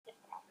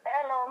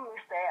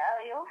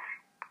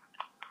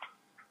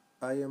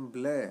I am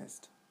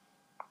blessed.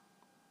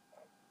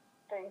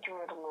 Thank you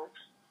very much.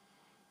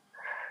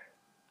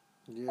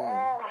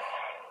 Yeah.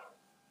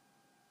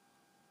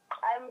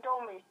 I'm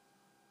Tommy.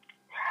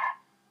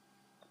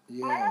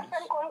 My Yes.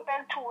 husband going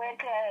back to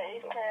work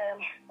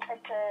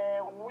at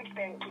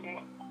Woodbank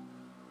today.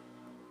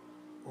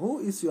 Who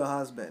is your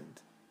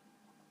husband?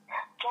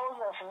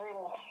 Joseph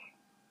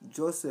Zim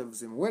Joseph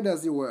Zim. Where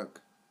does he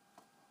work?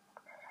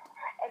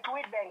 at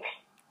Woodbank.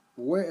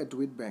 Where at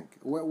Wheatbank?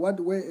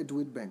 Where at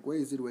Wheatbank? Where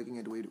is it working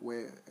at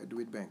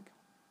Wheatbank?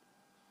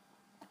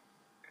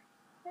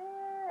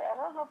 I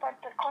don't know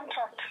about the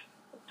contract.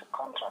 It's a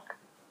contract.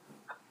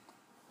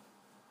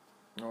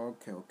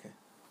 Okay.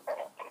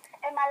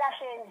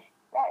 Emalasheni.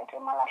 Yeah, it's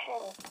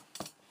Emalasheni.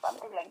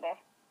 Something like that.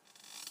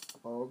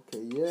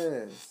 Okay,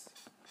 yes.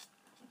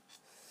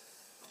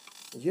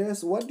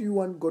 Yes, what do you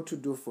want God to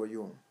do for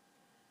you?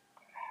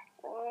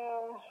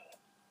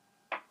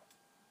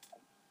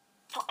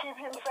 To keep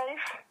him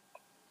safe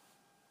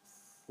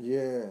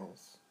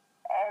Yes.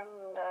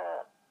 and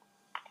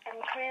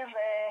increase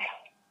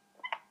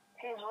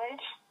his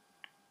wage.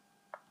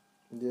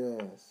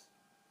 Yes.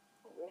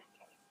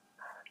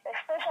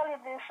 Especially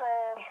this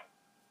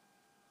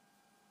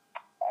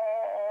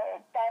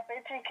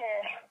diabetic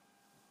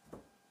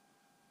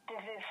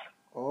disease.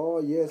 Oh,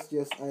 yes.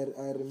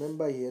 I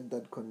remember he had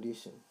that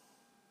condition.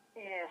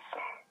 Yes.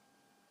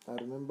 I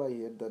remember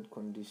he had that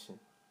condition.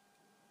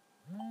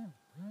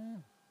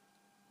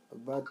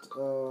 But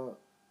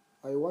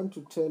I want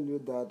to tell you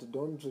that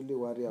don't really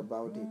worry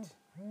about it.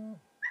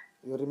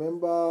 You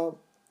remember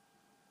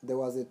there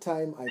was a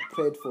time I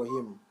prayed for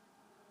him.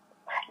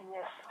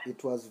 Yes.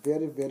 It was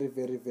very, very,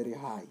 very, very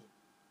high.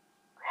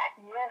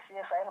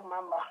 Yes, I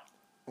remember.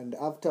 And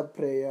after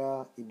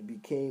prayer, it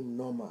became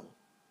normal.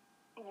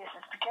 Yes,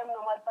 it became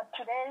normal. But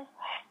today,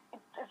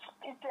 it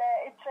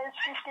says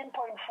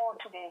 15.4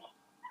 today.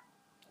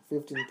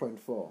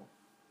 15.4.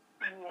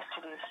 Yes,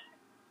 today.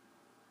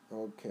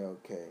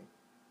 Okay.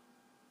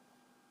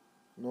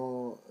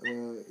 No,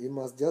 he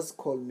must just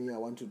call me. I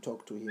want to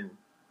talk to him.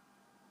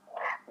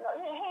 No,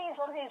 he is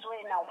on his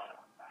way now.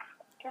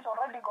 He's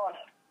already gone.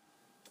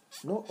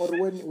 No, or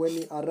when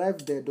he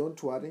arrived there,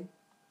 don't worry.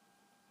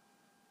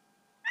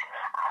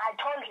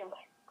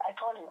 I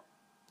told him.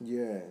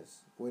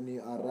 Yes, when he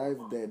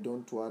arrived there,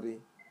 don't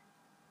worry.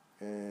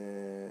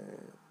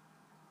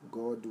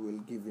 God will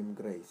give him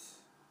grace.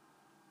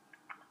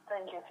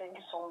 Thank you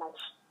so much.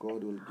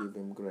 God will give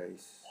him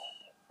grace.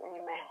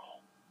 Amen.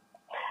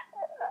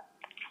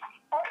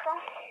 Also,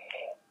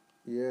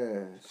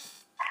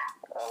 Yes.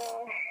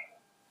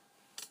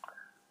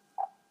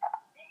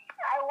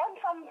 I want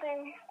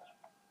something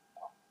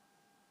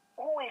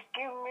who will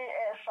give me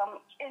some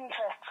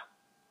interest.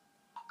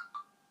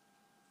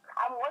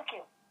 I'm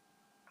working,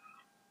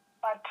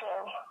 but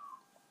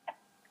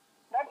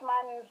that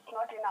money is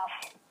not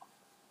enough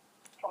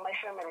for my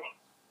family.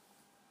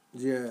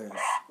 Yes.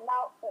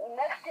 Now,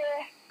 next year,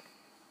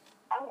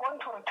 I'm going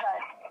to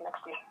retire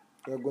next year.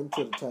 You're going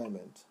to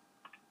retirement.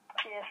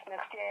 Yes,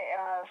 next year,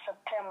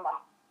 September.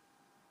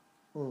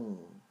 Hmm.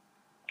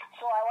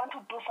 So I want to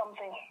do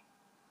something,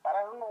 but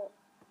I don't know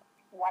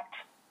what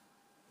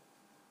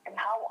and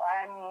how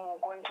I'm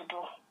going to do.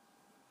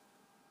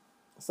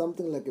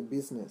 Something like a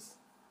business.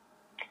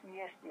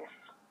 Yes.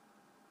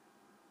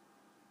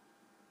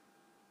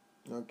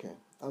 Okay.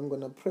 I'm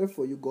going to pray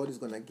for you. God is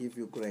going to give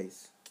you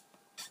grace.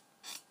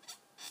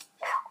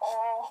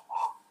 Or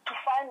to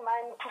find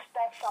money to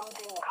start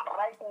something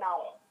right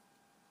now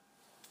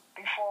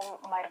before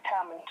my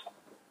retirement.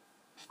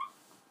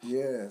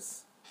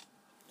 Yes.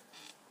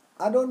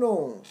 I don't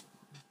know.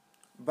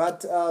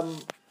 But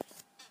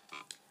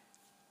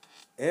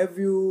have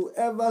you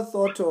ever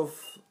thought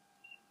of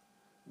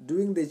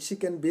doing the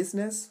chicken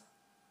business?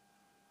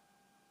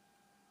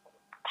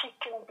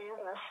 Chicken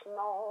business,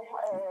 no.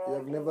 You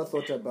have never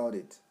thought about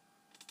it?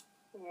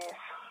 Yes.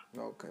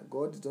 Okay.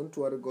 Don't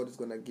worry. God is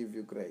going to give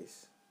you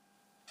grace.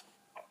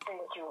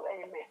 Thank you.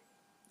 Amen.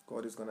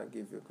 God is going to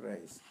give you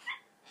grace.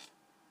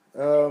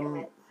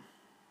 Amen.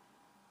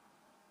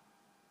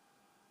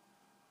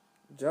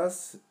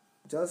 Just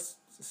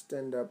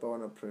stand up. I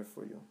want to pray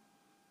for you.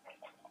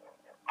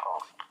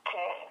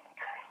 Okay.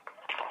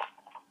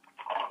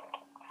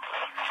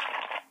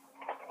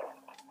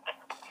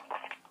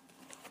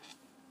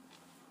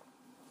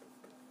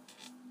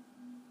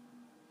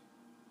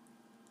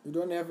 You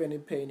don't have any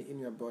pain in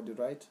your body,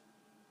 right?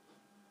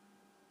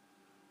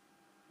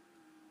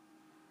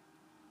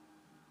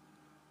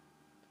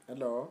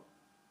 Hello?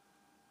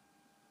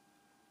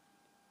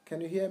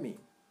 Can you hear me?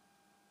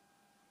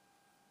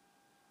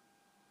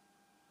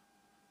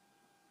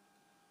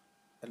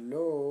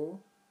 Hello?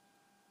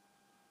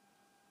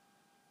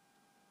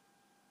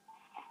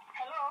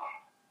 Hello?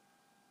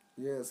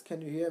 Yes,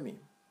 can you hear me?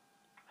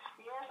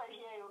 Yes, I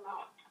hear you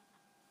now.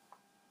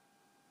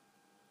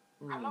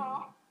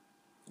 Hello?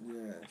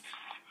 Yes.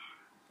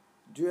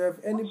 Do you have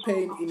any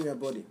pain in your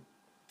body?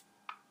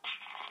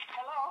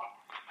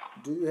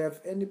 Hello? Do you have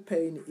any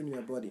pain in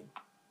your body?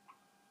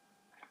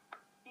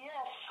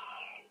 Yes.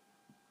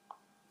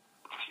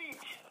 Feet.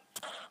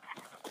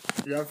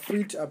 Your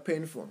feet are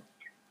painful.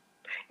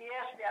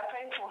 Yes, they are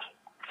painful.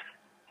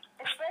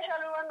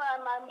 Especially when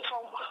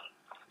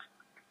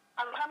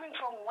I'm coming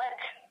from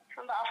work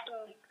in the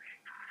afternoon.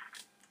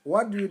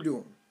 What do you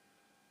do?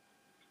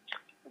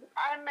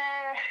 I'm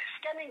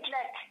scanning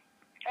clerk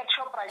at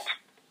ShopRite.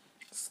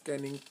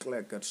 Scanning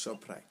clerk at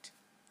ShopRite.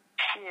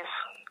 Yes.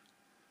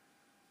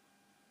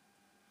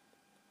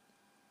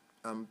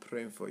 I'm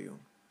praying for you.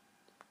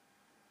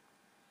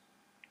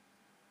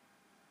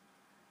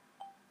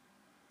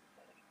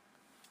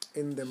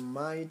 In the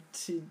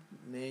mighty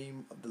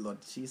name of the Lord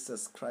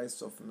Jesus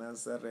Christ of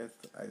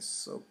Nazareth, I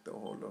soak the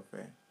whole of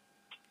her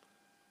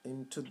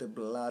into the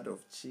blood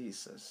of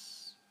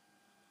Jesus,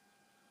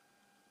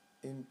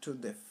 into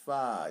the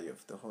fire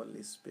of the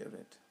Holy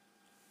Spirit.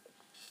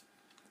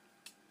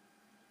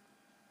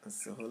 As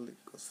the Holy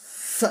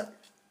Ghost,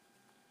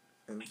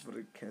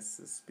 every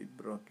curse be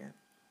broken.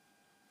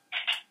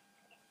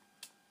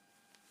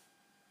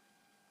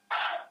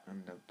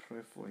 And I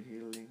pray for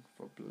healing,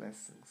 for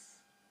blessings.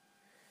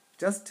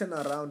 Just turn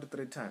around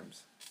 3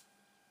 times.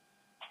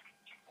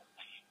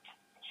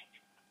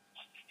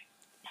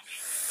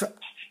 Amen.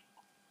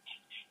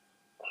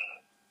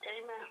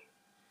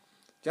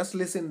 Just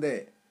listen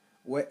there.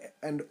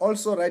 And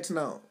also right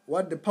now,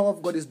 what the power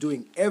of God is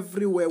doing,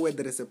 everywhere where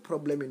there is a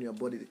problem in your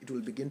body, it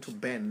will begin to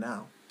burn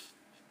now.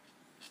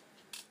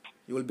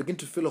 You will begin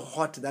to feel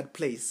hot, that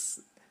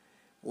place.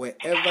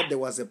 Wherever there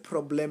was a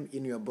problem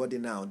in your body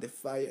now, the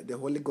fire, the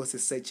Holy Ghost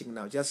is searching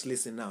now. Just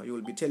listen now. You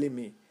will be telling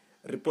me,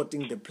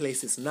 reporting the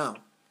places now.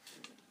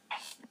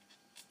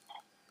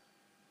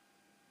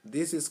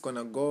 This is going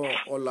to go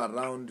all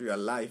around your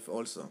life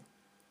also.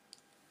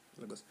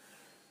 Holy Ghost.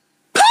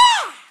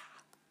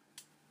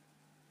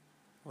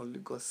 Holy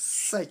Ghost,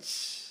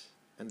 search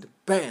and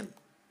burn.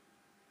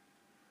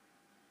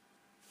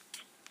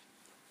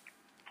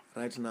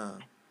 Right now.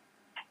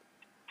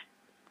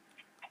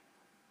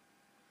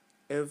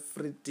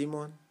 Every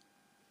demon,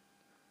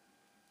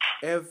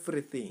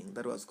 everything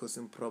that was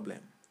causing problem.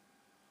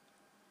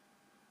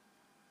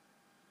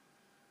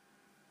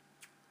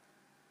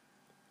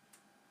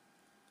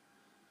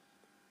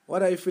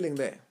 What are you feeling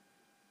there?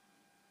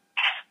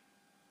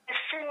 My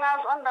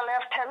fingers on the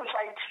left-hand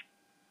side.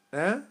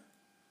 Huh?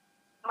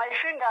 My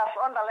fingers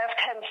on the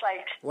left-hand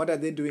side. What are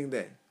they doing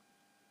there?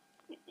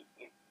 It's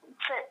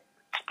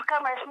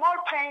become a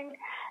small pain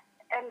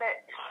and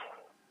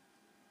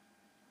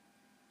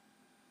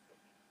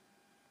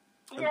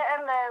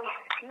and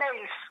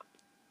nails.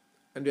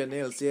 And your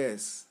nails,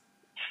 yes.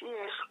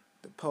 Yes.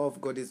 The power of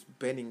God is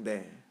burning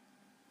there.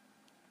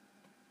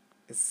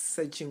 It's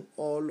searching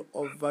all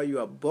over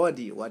your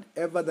body.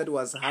 Whatever that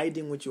was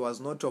hiding, which was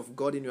not of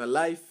God in your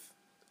life,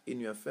 in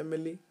your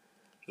family,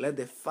 let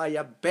the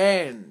fire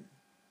burn.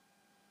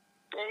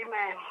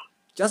 Amen.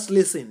 Just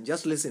listen,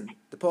 just listen.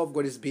 The power of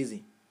God is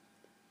busy.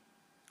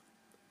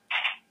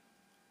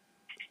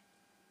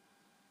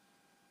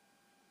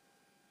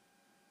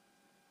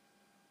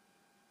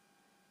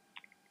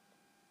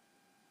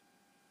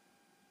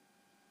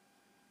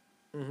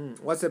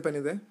 What's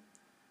happening there?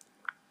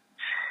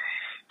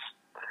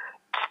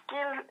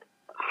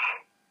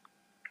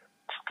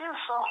 Still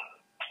so.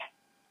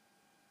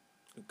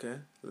 Okay,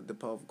 let the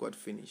power of God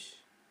finish.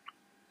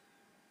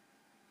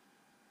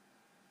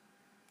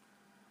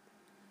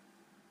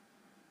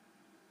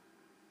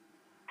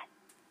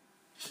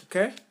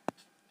 Okay?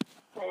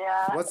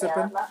 Yeah. What's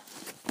happened?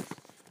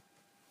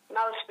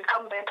 Now it's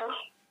become better.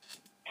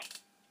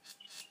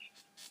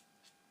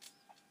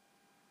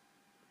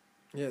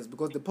 Yes,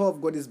 because the power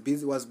of God is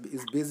busy.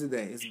 Is busy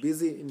there. It's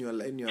busy in your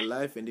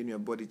life and in your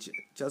body.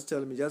 Just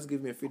tell me. Just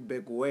give me a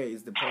feedback. Where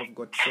is the power of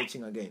God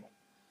searching again?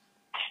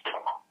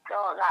 So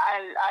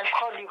I'll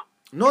call you.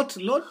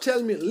 Not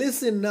tell me.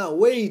 Listen now.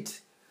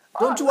 Wait.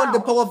 Don't you want the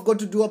power of God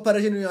to do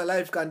operation in your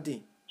life,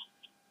 Kanti?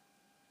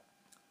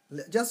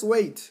 Just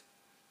wait.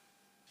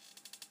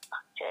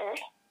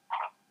 Okay.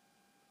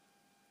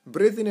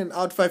 Breathe in and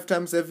out 5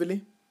 times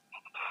heavily.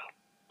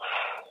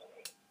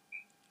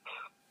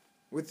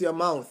 With your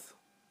mouth.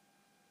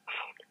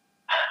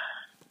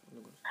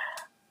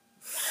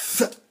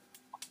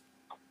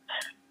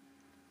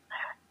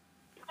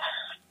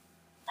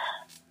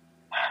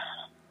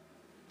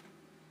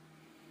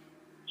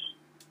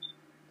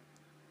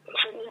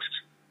 Finished.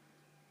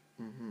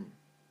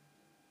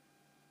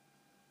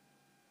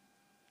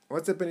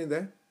 What's happening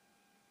there?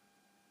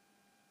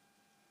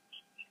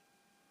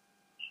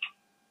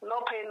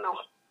 No pain now.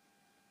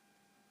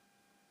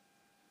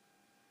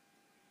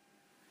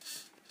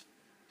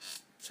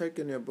 Check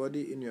in your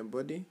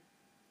body.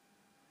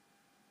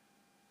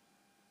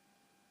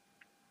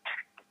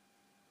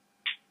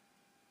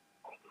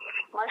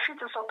 My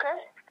feet is okay.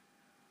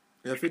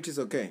 Your feet is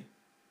okay.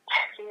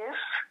 Yes.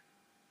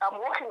 I'm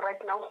walking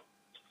right now.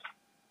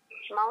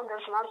 Now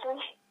there's nothing.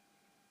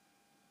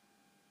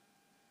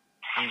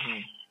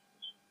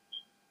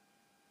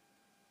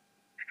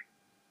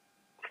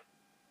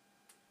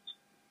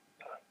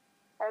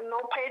 And no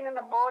pain in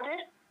the body.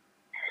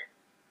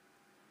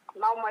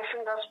 Now my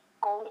fingers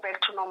going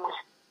back to normal.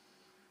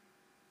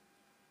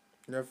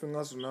 Your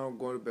fingers will now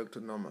go back to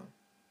normal.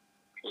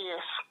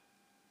 Yes.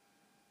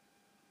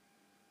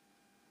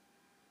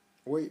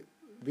 Wait,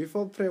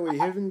 before prayer, were you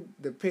having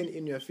the pain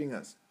in your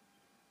fingers?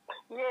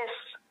 Yes.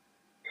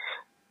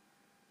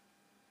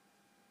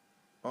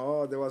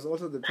 Oh, there was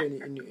also the pain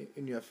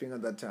in your finger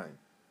that time.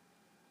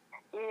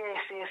 Yes,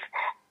 yes.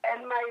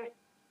 And my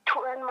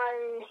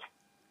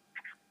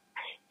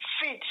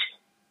feet.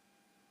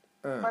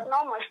 But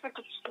now my feet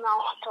is now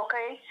it's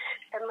okay.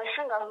 And my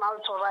fingers now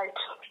it's all right.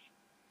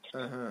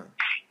 Uh-huh.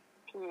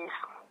 Yes.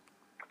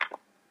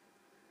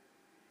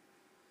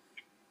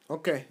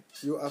 Okay,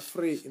 you are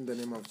free in the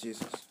name of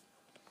Jesus.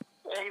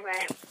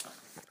 Amen.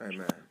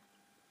 Amen.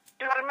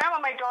 Do you remember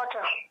my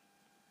daughter?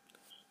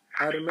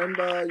 I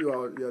remember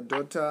your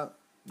daughter,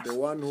 the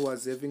one who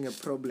was having a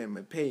problem,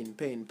 a pain,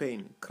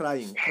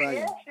 crying.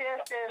 Yes.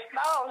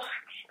 Now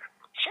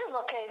she's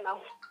okay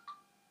now.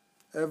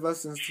 Ever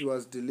since she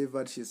was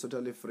delivered, she's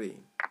totally free.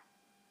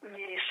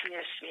 Yes.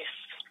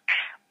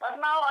 But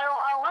now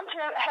I want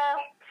her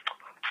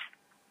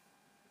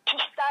to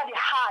study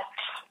hard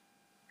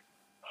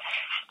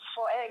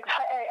for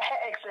her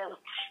exam.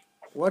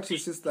 What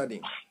is she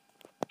studying?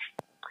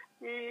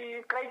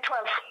 Grade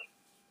 12.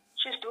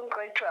 She's doing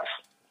grade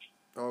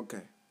 12.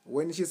 Okay.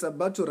 When she's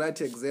about to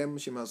write exam,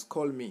 she must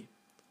call me.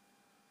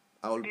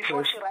 I will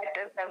Before pray. she writes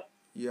exam.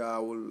 Yeah, I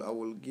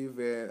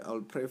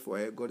will pray for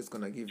her. God is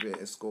gonna give her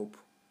a scope.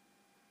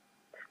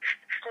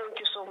 Thank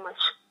you so much.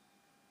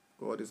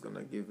 God is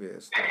gonna give her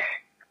a scope.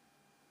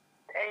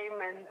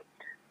 Amen.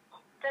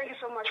 Thank you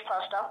so much,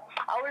 Pastor.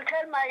 I will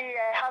tell my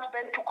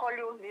husband to call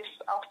you this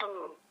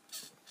afternoon.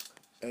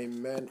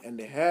 Amen.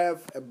 And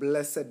have a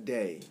blessed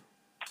day.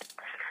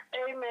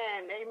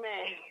 Amen.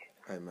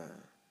 Amen.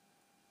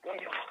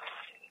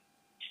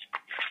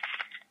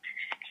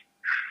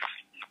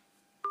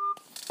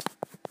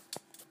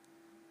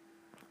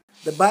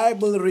 The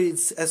Bible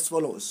reads as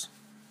follows.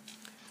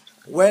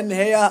 When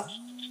her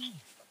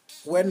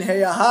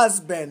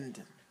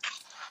husband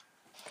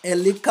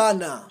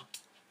Elkanah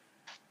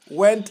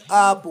went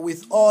up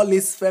with all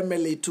his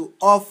family to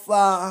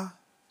offer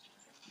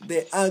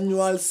the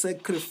annual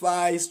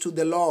sacrifice to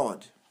the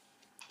Lord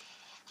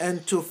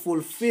and to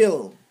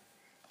fulfill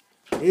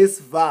his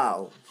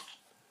vow,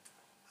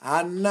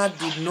 Hannah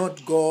did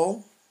not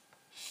go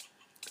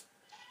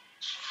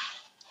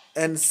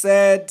and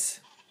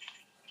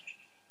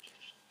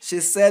she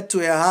said to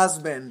her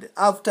husband,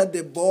 after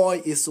the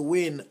boy is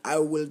weaned, I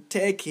will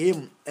take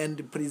him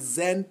and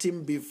present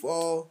him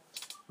before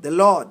the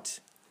Lord.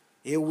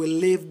 He will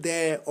live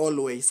there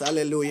always.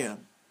 Hallelujah.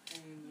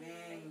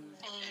 Amen.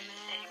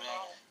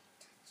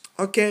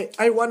 Okay,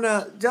 I want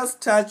to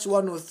just touch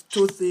one or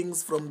two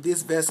things from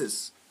these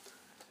verses.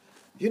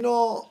 You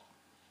know,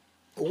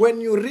 when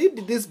you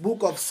read this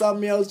book of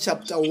Samuel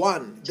chapter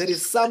 1, there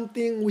is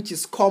something which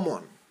is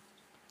common.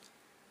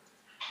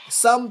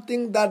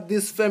 Something that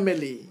this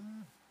family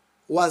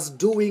was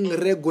doing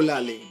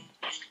regularly.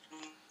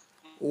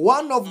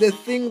 One of the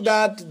things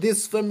that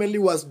this family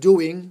was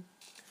doing,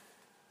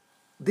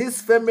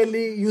 this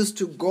family used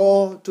to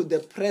go to the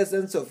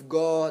presence of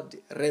God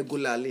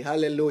regularly.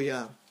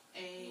 Hallelujah.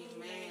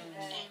 Amen.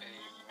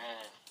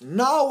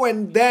 Now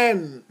and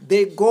then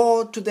they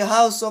go to the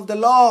house of the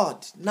Lord.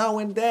 Now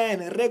and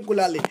then,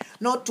 regularly,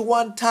 not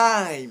one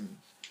time.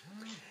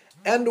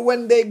 And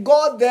when they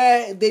go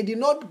there, they did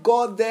not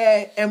go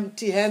there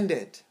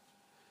empty-handed.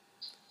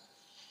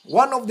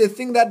 One of the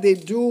things that they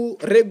do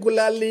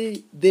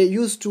regularly, they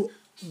used to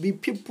be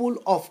people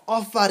of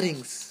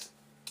offerings.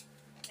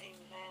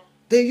 Amen.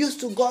 They used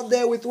to go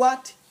there with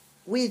what?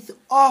 With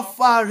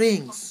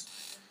offerings.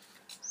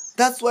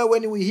 That's why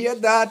when we hear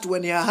that,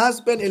 when her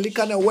husband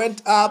Elkanah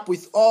went up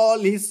with all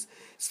his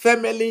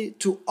family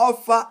to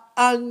offer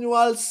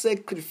annual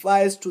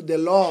sacrifice to the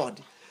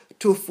Lord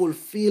to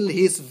fulfill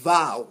his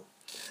vow.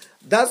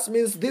 That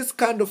means this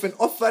kind of an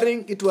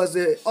offering, it was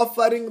an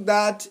offering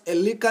that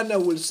Elkanah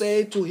will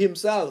say to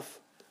himself,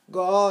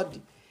 God,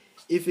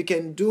 if you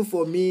can do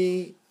for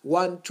me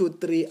 1, 2,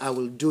 3, I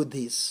will do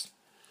this.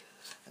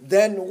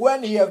 Then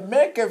when he have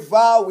make a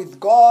vow with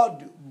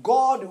God,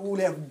 God will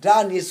have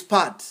done his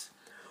part.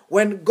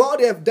 When God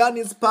have done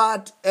his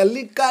part,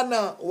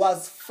 Elkanah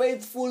was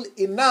faithful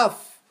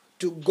enough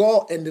to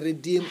go and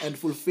redeem and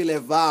fulfill a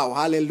vow.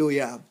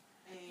 Hallelujah.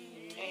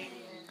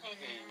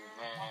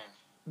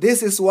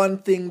 This is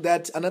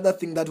another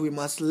thing that we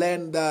must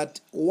learn, that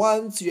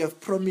once you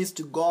have promised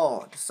to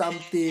God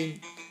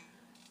something,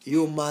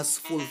 you must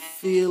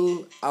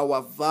fulfill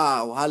our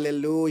vow.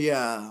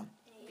 Hallelujah.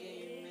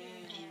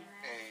 Amen.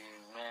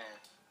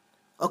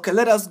 Okay,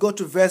 let us go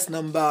to verse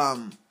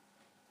number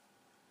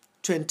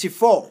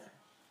 24.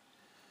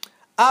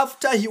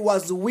 After he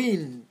was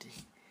weaned,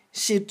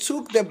 she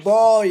took the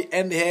boy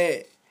and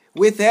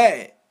with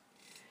her,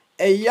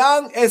 a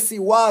young as he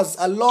was,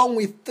 along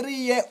with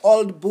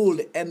 3-year-old bull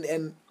and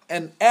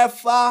an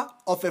ephah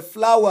of a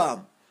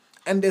flour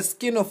and a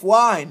skin of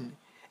wine,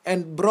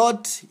 and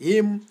brought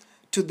him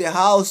to the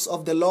house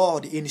of the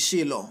Lord in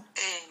Shiloh.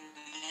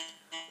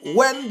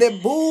 When the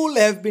bull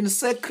had been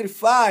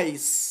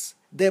sacrificed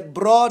they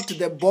brought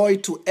the boy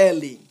to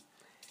Eli.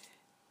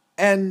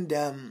 And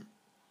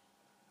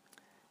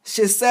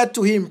she said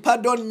to him,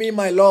 "Pardon me,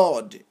 my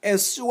lord,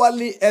 as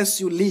surely as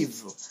you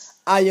live,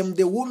 I am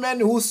the woman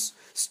who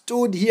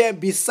stood here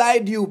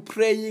beside you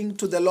praying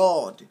to the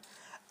Lord.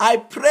 I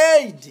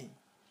prayed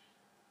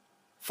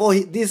for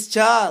this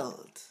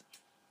child,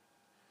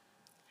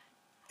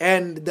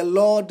 and the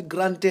Lord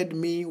granted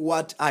me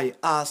what I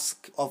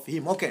asked of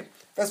him." Okay,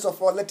 first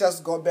of all, let us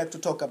go back to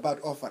talk about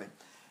offering.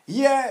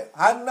 Here,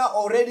 Hannah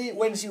already,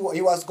 when he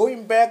was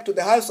going back to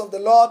the house of the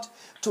Lord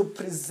to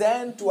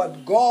present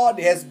what God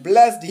has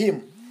blessed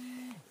him,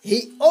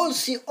 she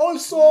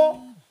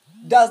also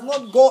does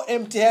not go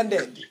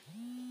empty-handed.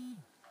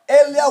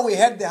 Earlier we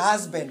had the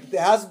husband.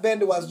 The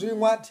husband was doing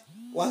what?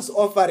 Was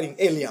offering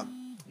earlier,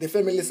 the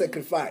family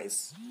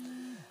sacrifice.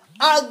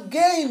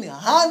 Again,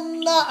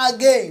 Hannah,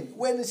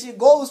 when she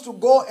goes to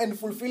go and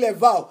fulfill a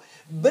vow,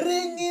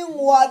 bringing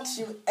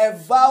a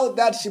vow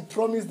that she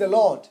promised the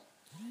Lord,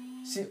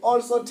 she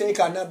also take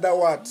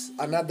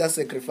another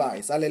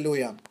sacrifice.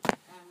 Hallelujah.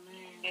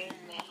 Amen.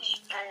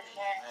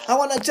 I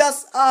want to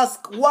just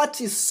ask,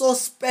 what is so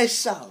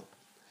special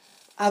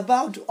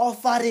about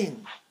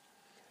offering?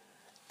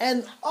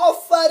 And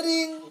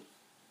offering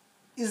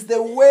is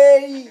the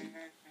way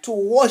to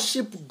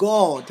worship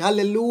God.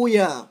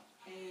 Hallelujah.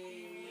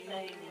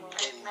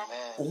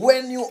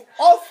 When you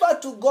offer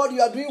to God,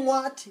 you are doing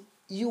what?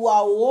 You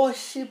are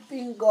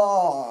worshiping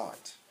God.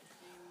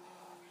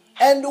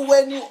 And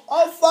when you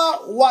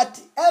offer,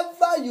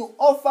 whatever you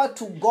offer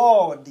to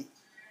God,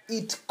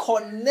 it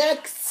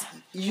connects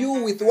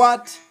you with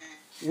what?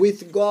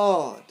 With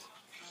God.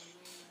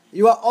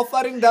 Your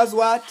offering does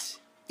what?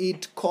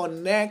 It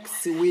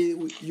connects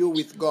you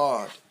with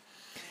God.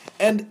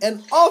 And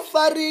an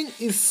offering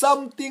is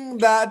something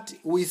that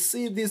we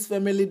see this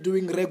family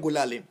doing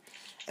regularly.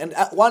 And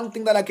one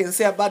thing that I can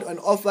say about an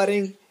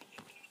offering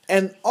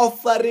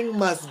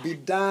must be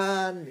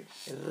done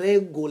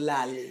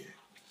regularly.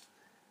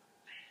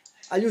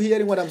 Are you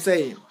hearing what I'm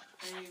saying?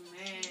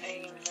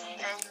 Amen.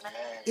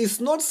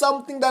 It's not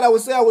something that I will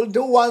say I will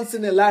do once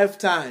in a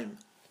lifetime.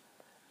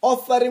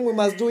 Offering, we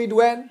must do it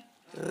when?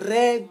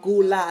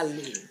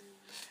 Regularly.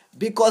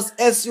 Because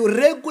as you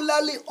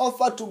regularly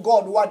offer to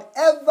God,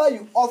 whatever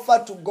you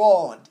offer to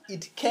God,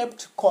 it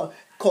kept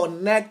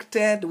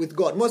connected with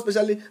God. More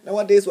especially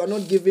nowadays, we are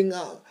not giving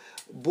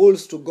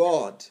bulls to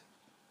God.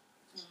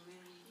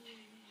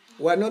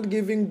 We are not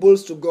giving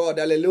bulls to God.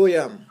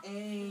 Hallelujah.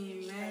 Amen.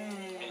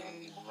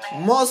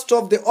 Most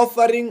of the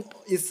offering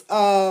is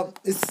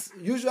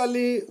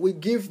usually we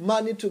give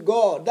money to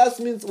God. That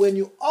means when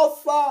you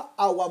offer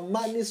our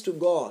monies to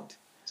God,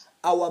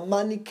 our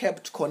money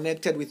kept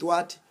connected with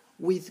what?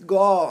 With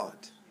God.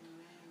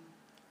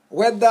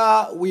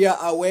 Whether we are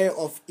aware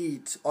of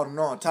it or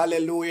not.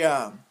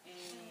 Hallelujah.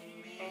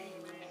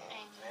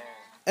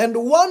 And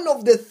one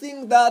of the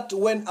things that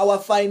when our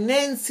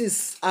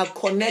finances are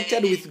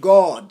connected with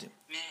God,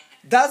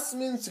 that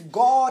means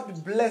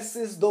God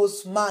blesses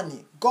those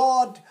money.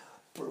 God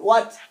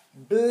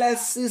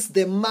blesses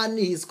the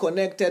money he's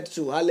connected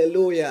to.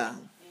 Hallelujah.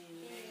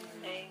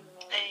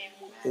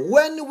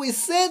 When we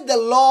say the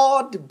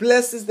Lord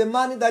blesses the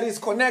money that is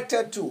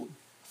connected to,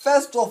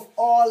 first of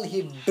all,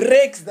 he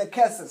breaks the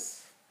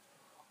curses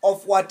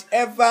of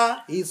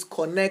whatever he's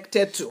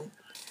connected to.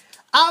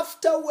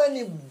 After when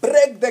he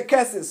breaks the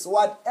curses,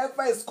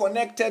 whatever is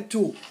connected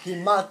to, he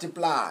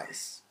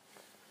multiplies.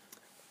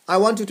 I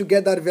want you to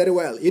get that very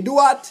well. He do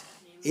what?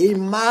 He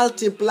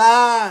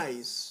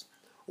multiplies.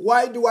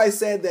 Why do I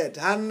say that?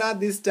 Hannah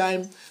this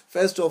time,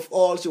 first of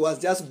all, she was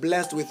just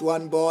blessed with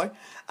one boy.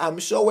 I'm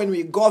sure when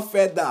we go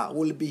further,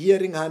 we'll be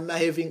hearing Hannah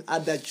having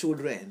other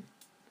children.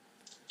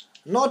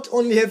 Not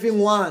only having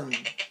one.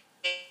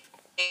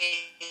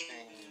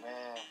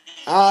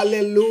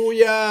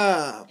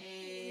 Hallelujah.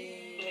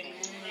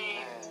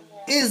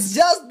 It's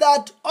just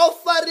that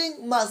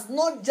offering must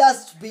not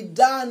just be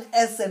done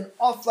as an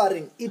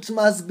offering. It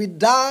must be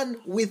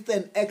done with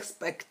an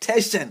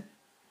expectation.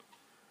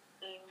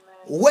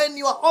 When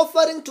you are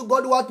offering to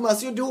God, what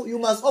must you do? You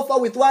must offer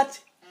with what?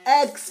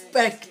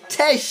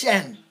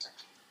 Expectation.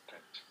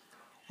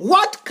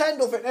 What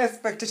kind of an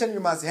expectation you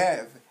must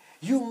have?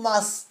 You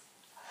must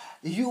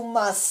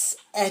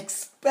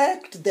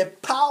expect the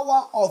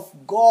power of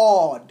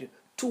God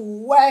to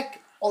work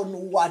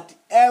on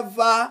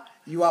whatever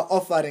you are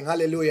offering.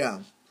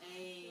 Hallelujah.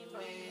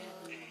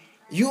 Amen.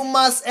 You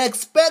must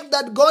expect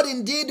that God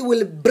indeed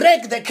will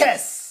break the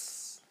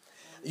curse.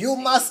 You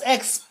must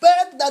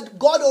expect that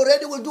God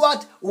already will do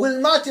what? Will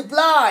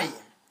multiply.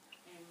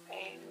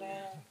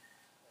 Amen.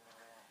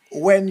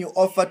 When you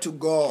offer to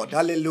God.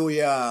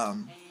 Hallelujah.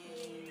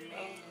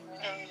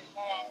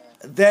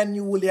 Then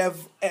you will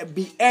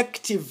be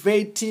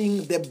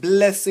activating the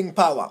blessing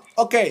power.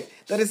 Okay,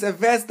 there is a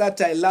verse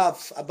that I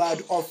love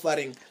about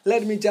offering.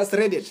 Let me just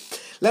read it.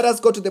 Let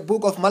us go to the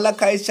book of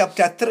Malachi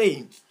chapter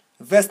 3,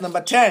 verse number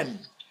 10.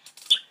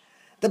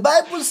 The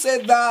Bible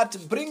said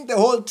that, "Bring the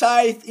whole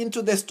tithe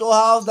into the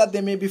storehouse, that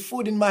there may be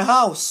food in my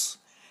house.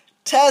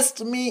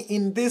 Test me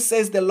in this,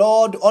 says the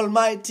Lord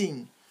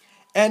Almighty,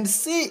 and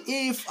see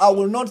if I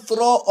will not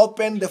throw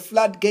open the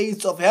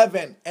floodgates of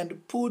heaven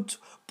and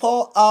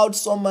pour out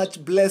so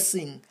much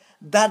blessing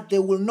that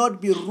there will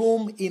not be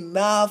room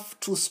enough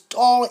to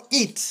store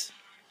it.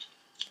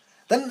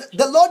 Then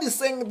the Lord is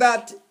saying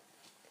that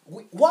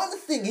one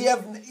thing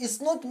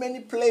it's not many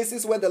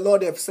places where the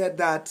Lord have said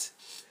that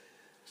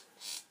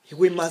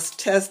we must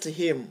test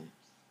him.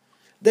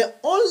 The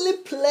only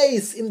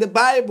place in the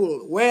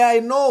Bible where I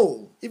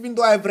know, even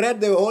though I've read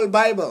the whole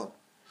Bible,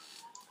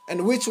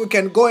 and which we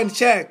can go and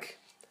check,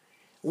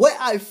 where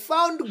I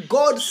found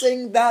God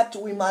saying that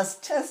we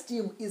must test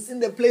him is in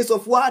the place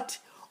of what?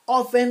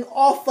 Of an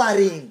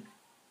offering.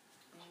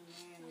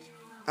 Amen.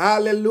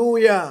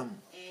 Hallelujah.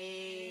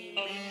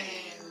 Amen.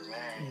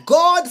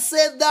 God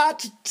said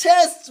that,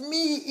 test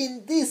me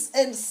in this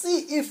and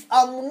see if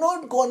I'm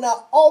not gonna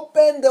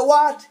open the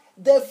what?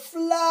 The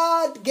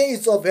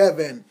floodgates of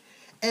heaven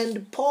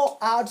and pour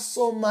out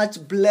so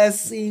much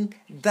blessing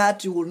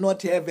that you will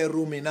not have a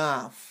room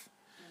enough.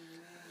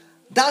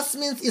 That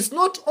means it's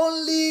not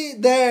only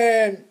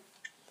the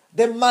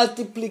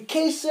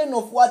multiplication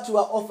of what you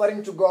are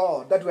offering to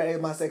God that we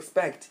must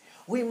expect.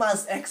 We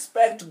must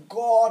expect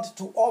God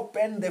to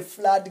open the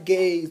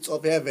floodgates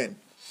of heaven.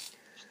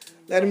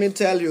 Let me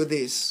tell you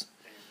this.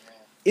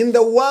 In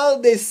the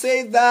world, they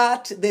say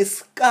that the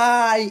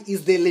sky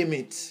is the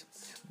limit.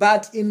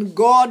 But in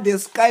God, the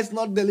sky is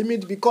not the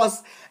limit,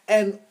 because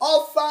an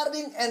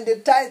offering and the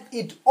tithe,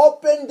 it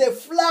opened the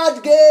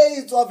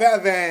floodgates of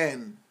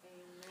heaven.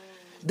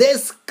 The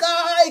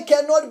sky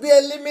cannot be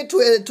a limit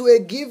to a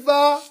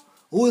giver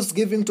who is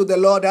giving to the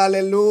Lord.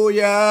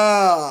 Hallelujah.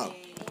 Amen.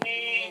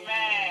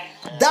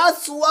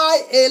 That's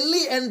why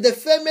Eli and the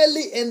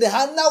family and the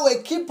Hannah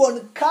will keep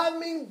on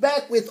coming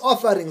back with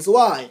offerings.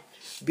 Why?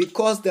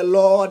 Because the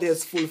Lord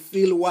has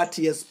fulfilled what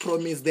he has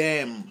promised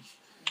them.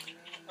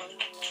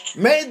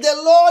 May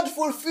the Lord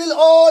fulfill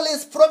all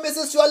his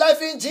promises to your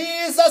life in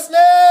Jesus'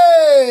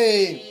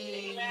 name.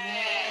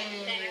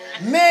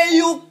 May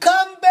you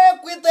come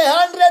back with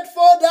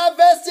 100-fold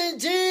harvest in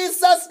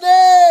Jesus'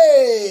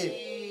 name.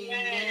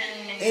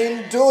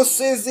 In due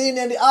season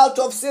and out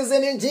of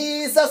season in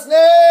Jesus'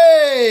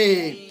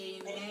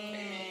 name.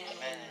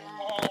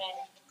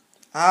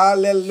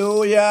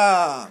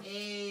 Hallelujah.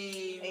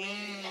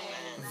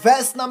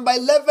 Verse number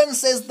 11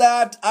 says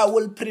that I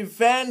will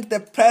prevent the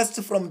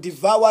pest from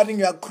devouring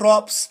your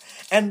crops,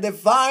 and the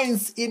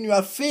vines in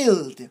your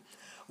field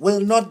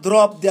will not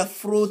drop their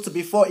fruit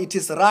before it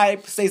is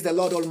ripe, says the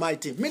Lord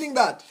Almighty. Meaning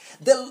that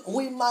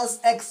we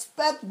must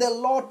expect the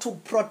Lord to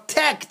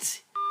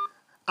protect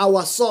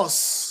our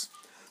source.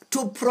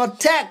 To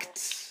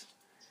protect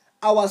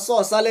our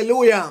source.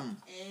 Hallelujah.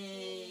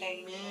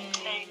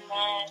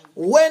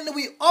 When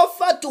we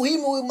offer to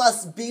him, we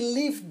must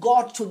believe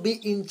God to be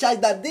in charge,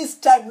 that this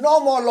time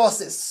no more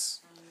losses.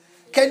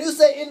 Can you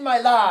say, in my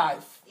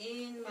life?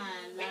 In my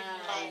life.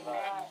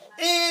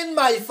 In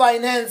my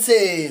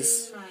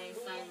finances. In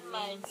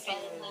my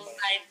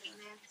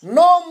finances.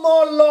 No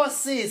more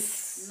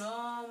losses.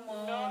 No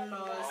more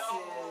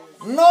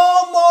losses.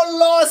 No more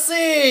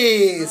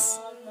losses.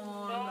 No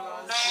more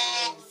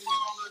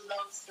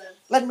losses.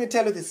 Let me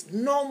tell you this.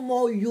 No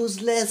more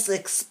useless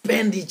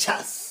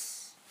expenditures.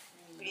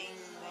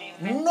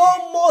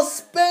 No more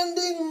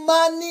spending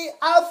money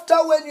after,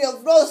 when you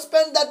have not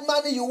spent that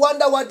money, you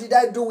wonder, what did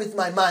I do with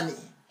my money?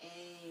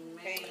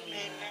 Amen.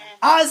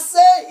 I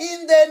say,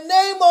 in the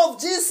name of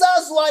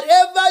Jesus,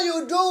 whatever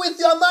you do with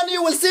your money,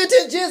 you will see it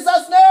in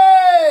Jesus'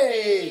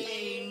 name.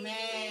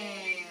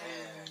 Amen.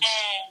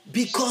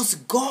 Because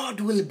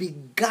God will be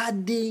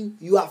guarding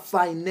your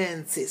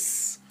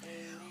finances.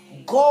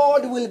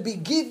 God will be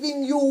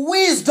giving you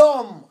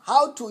wisdom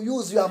how to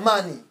use your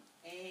money.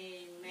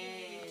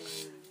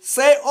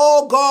 Say,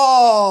 oh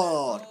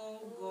God.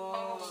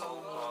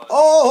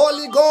 Oh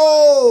Holy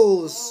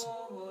Ghost.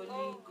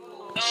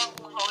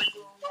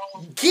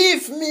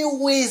 Give me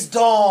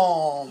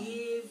wisdom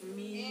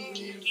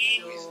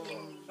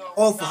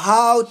of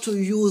how to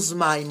use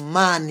my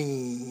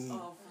money.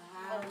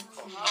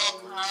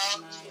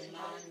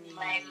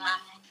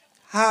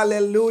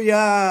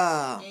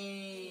 Hallelujah.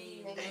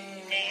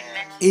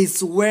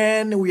 It's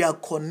when we are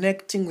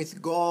connecting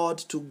with God,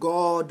 to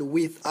God,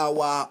 with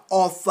our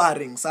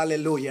offerings.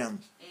 Hallelujah.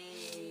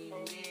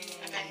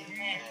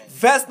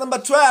 Verse number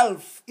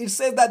 12, it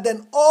says that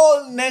then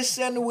all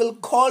nations will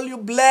call you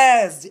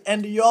blessed,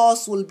 and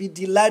yours will be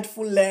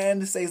delightful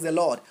land, says the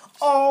Lord.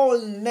 All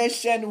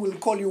nations will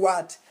call you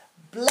what?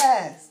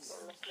 Blessed.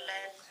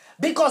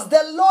 Because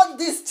the Lord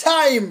this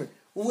time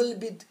will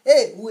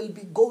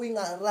be going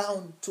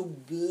around to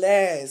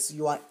bless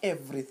your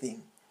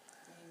everything.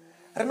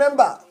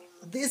 Remember,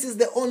 this is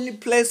the only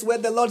place where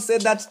the Lord said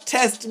that,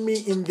 test me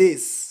in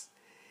this.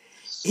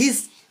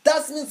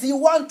 That means he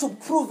wants to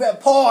prove a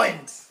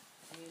point.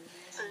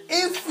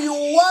 If you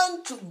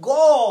want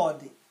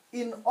God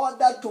in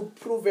order to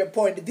prove a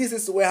point, this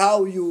is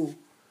how you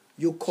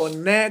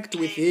connect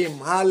with him.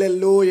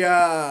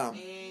 Hallelujah.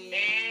 Amen.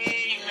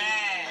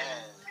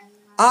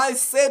 I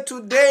say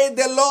today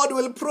the Lord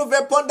will prove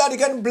upon that He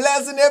can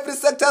bless in every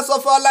sector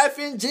of our life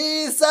in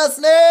Jesus'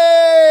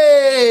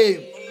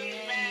 name.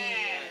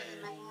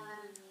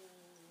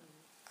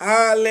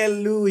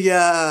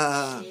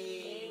 Hallelujah.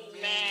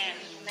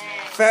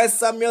 1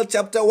 Samuel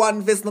chapter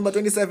 1 verse number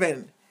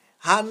 27.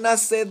 Hannah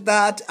said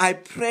that I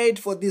prayed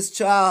for this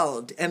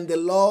child and the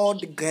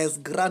Lord has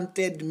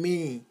granted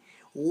me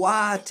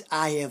what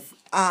I have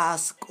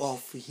asked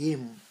of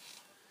Him.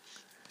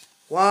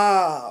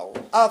 Wow.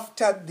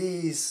 After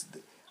this,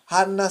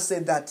 Hannah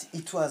said that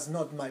it was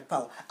not my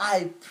power.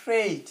 I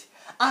prayed.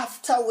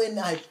 After when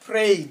I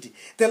prayed,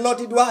 the Lord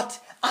did what?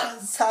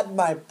 Answered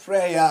my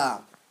prayer.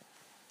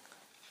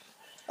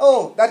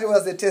 Oh, that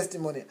was a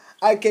testimony.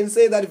 I can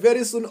say that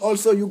very soon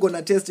also you're going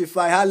to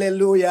testify.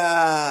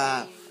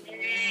 Hallelujah.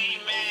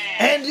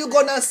 And you're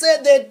going to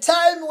say the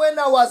time when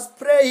I was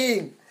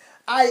praying,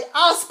 I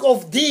asked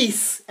of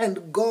this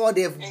and God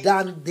have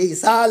done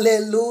this.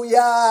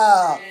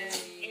 Hallelujah.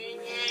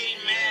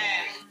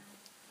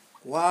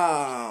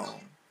 Wow.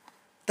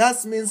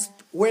 That means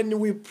when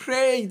we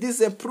pray,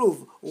 this is a proof.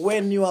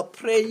 When you are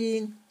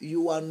praying,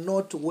 you are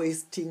not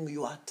wasting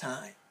your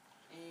time.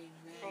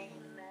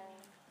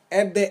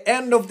 At the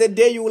end of the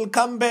day, you will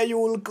come back, you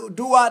will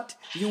do what?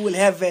 You will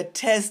have a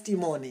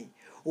testimony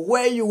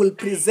where you will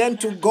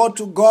present to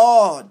God.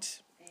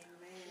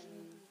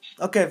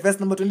 Okay, verse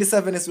number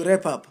 27 as we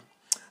wrap up.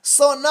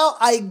 So now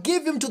I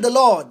give him to the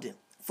Lord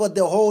for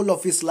the whole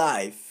of his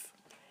life.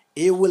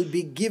 He will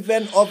be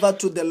given over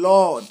to the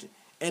Lord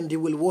and he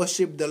will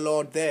worship the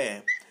Lord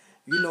there.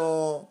 You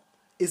know,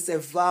 it's a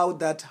vow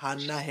that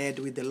Hannah had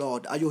with the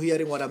Lord. Are you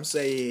hearing what I'm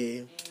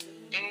saying?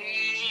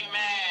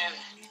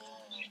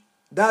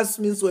 That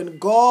means when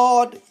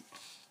God,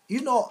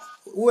 you know,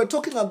 we were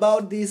talking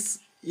about this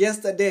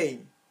yesterday,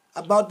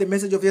 about the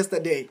message of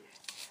yesterday.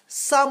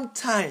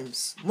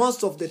 Sometimes,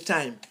 most of the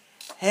time,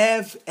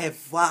 have a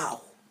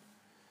vow.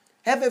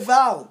 Have a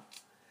vow.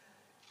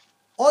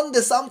 On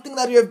the something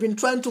that you have been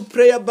trying to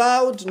pray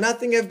about,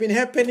 nothing has been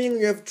happening,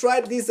 you have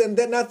tried this and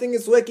then nothing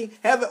is working.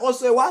 Have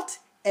also a what?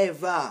 A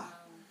vow.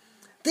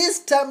 This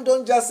time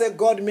don't just say,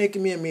 God make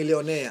me a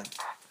millionaire.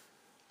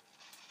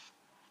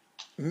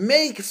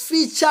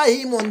 Feature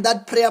him on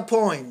that prayer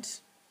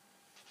point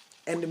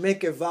and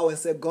make a vow and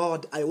say,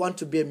 God, I want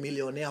to be a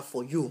millionaire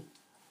for you.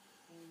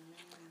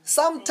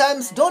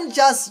 Sometimes don't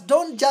just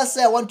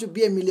say I want to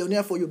be a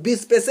millionaire for you. Be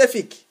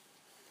specific.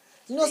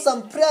 You know,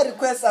 some prayer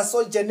requests are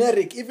so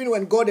generic. Even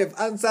when God have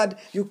answered,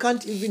 you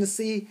can't even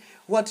see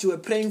what you were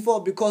praying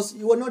for because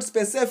you were not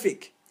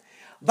specific.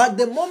 But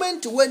the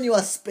moment when you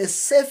are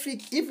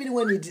specific, even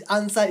when you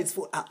answer, it's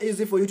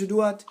easy for you to do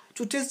what?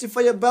 To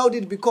testify about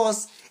it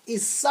because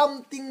it's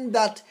something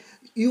that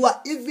you are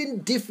even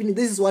definite.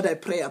 This is what I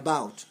pray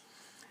about.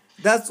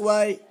 That's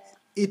why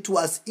it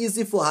was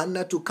easy for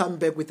Hannah to come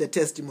back with a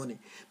testimony.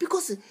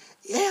 Because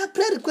her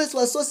prayer request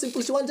was so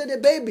simple. She wanted a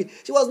baby.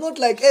 She was not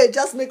like, hey,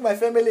 just make my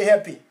family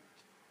happy.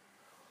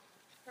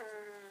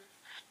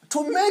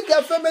 To make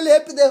her family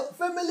happy, the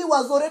family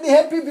was already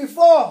happy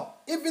before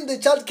even the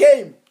child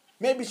came.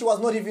 Maybe she was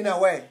not even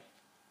aware.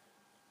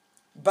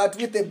 But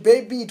with the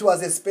baby, it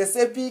was a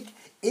specific,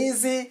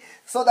 easy,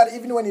 so that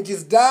even when it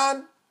is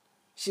done,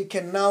 she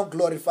can now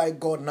glorify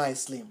God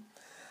nicely.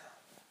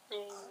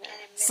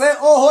 Say,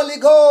 oh Holy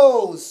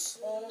Ghost,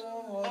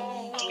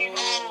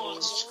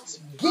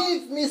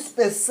 give me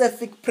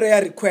specific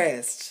prayer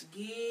requests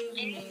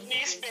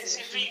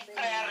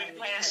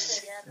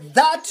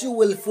that you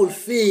will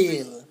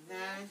fulfill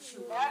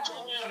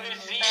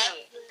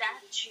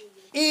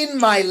in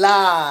my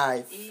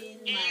life,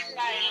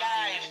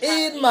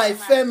 in my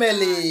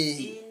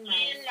family,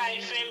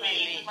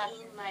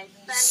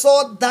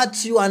 so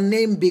that your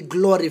name be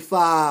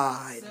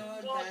glorified.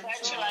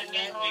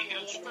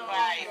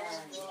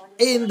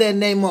 In the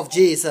name of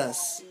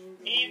Jesus.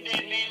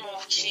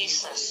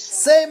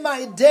 Say,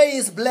 my day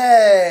is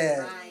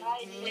blessed.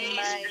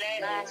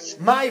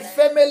 My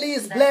family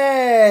is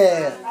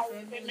blessed.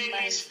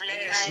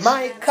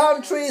 My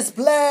country is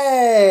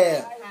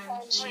blessed.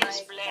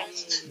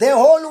 The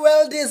whole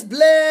world is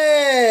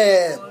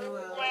blessed.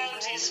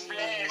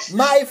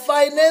 My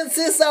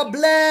finances are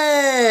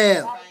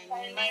blessed.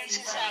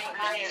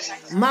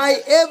 My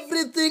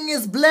everything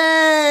is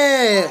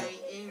blessed.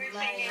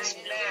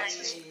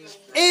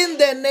 In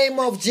the name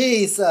of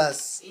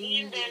Jesus.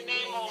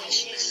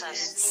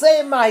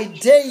 Say, my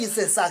day is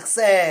a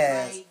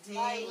success.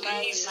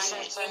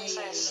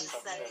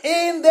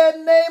 In the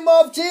name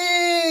of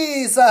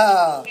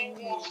Jesus.